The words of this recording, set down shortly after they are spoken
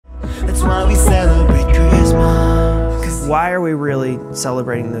why are we really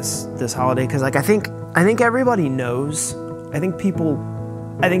celebrating this holiday? Because like I think everybody knows. I think people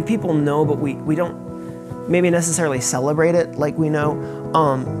know, but we don't maybe necessarily celebrate it like we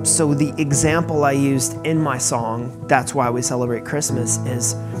know. So the example I used in my song, That's Why We Celebrate Christmas,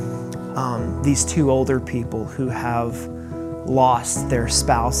 is these two older people who have lost their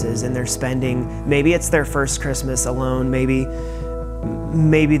spouses, and they're spending, maybe it's their first Christmas alone, maybe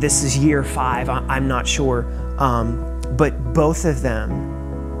this is year 5, I'm not sure. But both of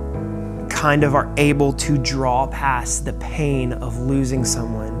them kind of are able to draw past the pain of losing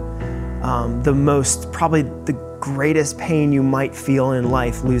someone. Probably the greatest pain you might feel in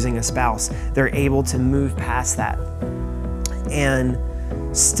life, losing a spouse. They're able to move past that and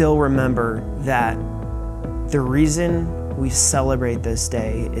still remember that the reason we celebrate this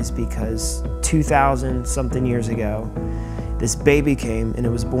day is because 2,000 something years ago, this baby came and it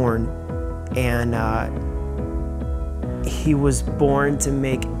was born, and he was born to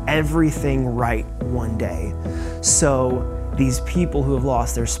make everything right one day. So these people who have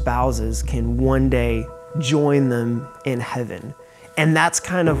lost their spouses can one day join them in heaven. And that's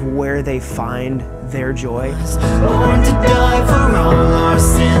kind of where they find their joy. Born to die for all our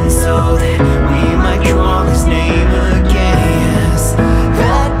sins so that we might call his name again. Yes,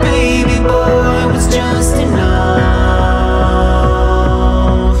 that baby boy was just enough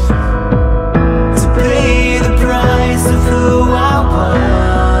to pay the price of who I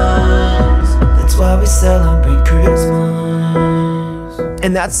was. That's why we celebrate Christmas.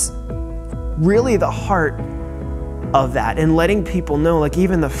 And that's really the heart of that, and letting people know, like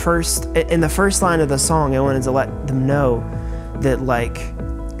even in the first line of the song, I wanted to let them know that like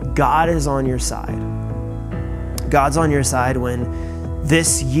God is on your side. God's on your side when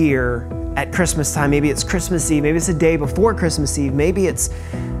this year at Christmas time, maybe it's Christmas Eve, maybe it's the day before Christmas Eve, maybe it's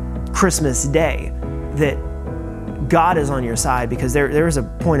Christmas Day, that God is on your side. Because there was a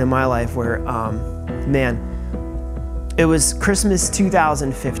point in my life where, it was Christmas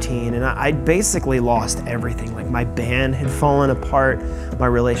 2015, and I basically lost everything. Like my band had fallen apart, my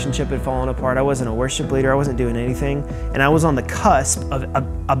relationship had fallen apart, I wasn't a worship leader, I wasn't doing anything, and I was on the cusp of,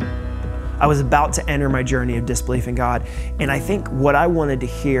 I was about to enter my journey of disbelief in God. And I think what I wanted to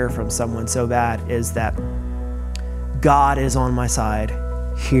hear from someone so bad is that God is on my side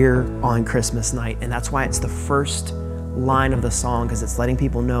here on Christmas night. And that's why it's the first line of the song, because it's letting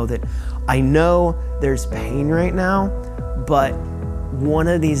people know that I know there's pain right now, but one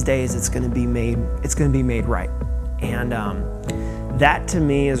of these days it's going to be made right. And that to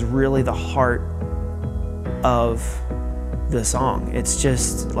me is really the heart of the song. It's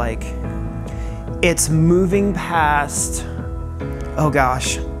just like, it's moving past, oh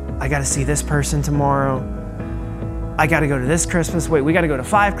gosh, I got to see this person tomorrow, I got to go to this Christmas, wait, we got to go to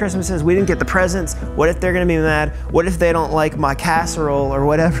 5 Christmases, we didn't get the presents, what if they're going to be mad, what if they don't like my casserole or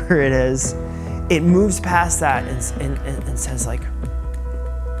whatever it is. It moves past that and says like,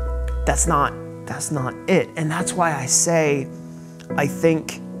 that's not it. And that's why I say, I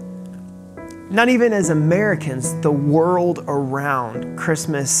think, not even as Americans, the world around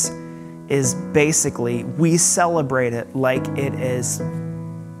Christmas is basically, we celebrate it like it is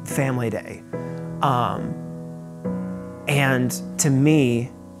Family Day. And to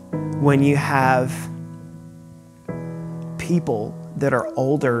me, when you have people that are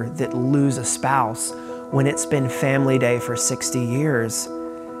older that lose a spouse, when it's been Family Day for 60 years,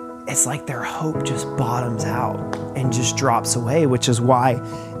 it's like their hope just bottoms out and just drops away, which is why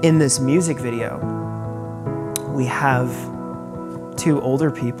in this music video, we have 2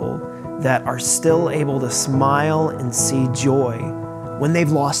 older people that are still able to smile and see joy when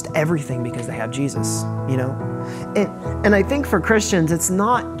they've lost everything because they have Jesus, you know? And I think for Christians, it's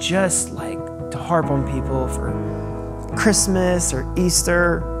not just like to harp on people for Christmas or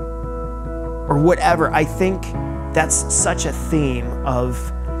Easter or whatever. I think that's such a theme of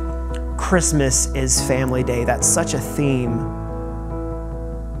Christmas is Family Day. That's such a theme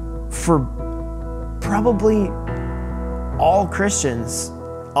for probably all Christians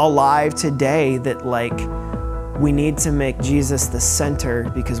alive today, that like we need to make Jesus the center,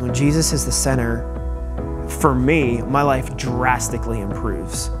 because when Jesus is the center, for me, my life drastically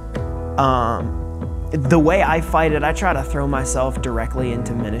improves. The way I fight it, I try to throw myself directly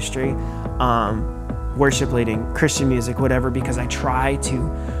into ministry, worship leading, Christian music, whatever, because I try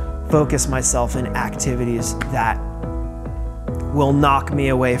to focus myself in activities that will knock me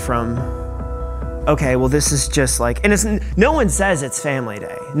away from, okay, well, this is just like, and it's, no one says it's Family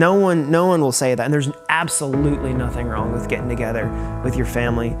Day. No one will say that. And there's absolutely nothing wrong with getting together with your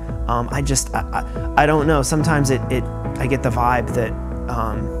family. I don't know. Sometimes I get the vibe that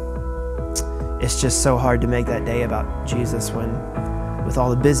it's just so hard to make that day about Jesus with all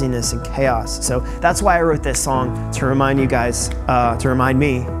the busyness and chaos. So that's why I wrote this song, to remind you guys, to remind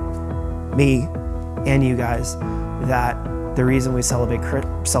me and you guys, that the reason we celebrate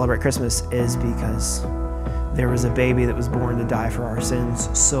Christmas is because there was a baby that was born to die for our sins.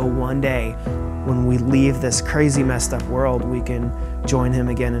 So one day, when we leave this crazy, messed up world, we can join him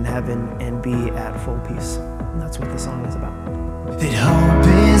again in heaven and be at full peace. And that's what the song is about. That hope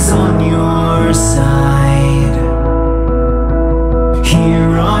is on your side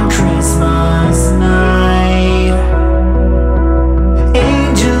here on Christmas night.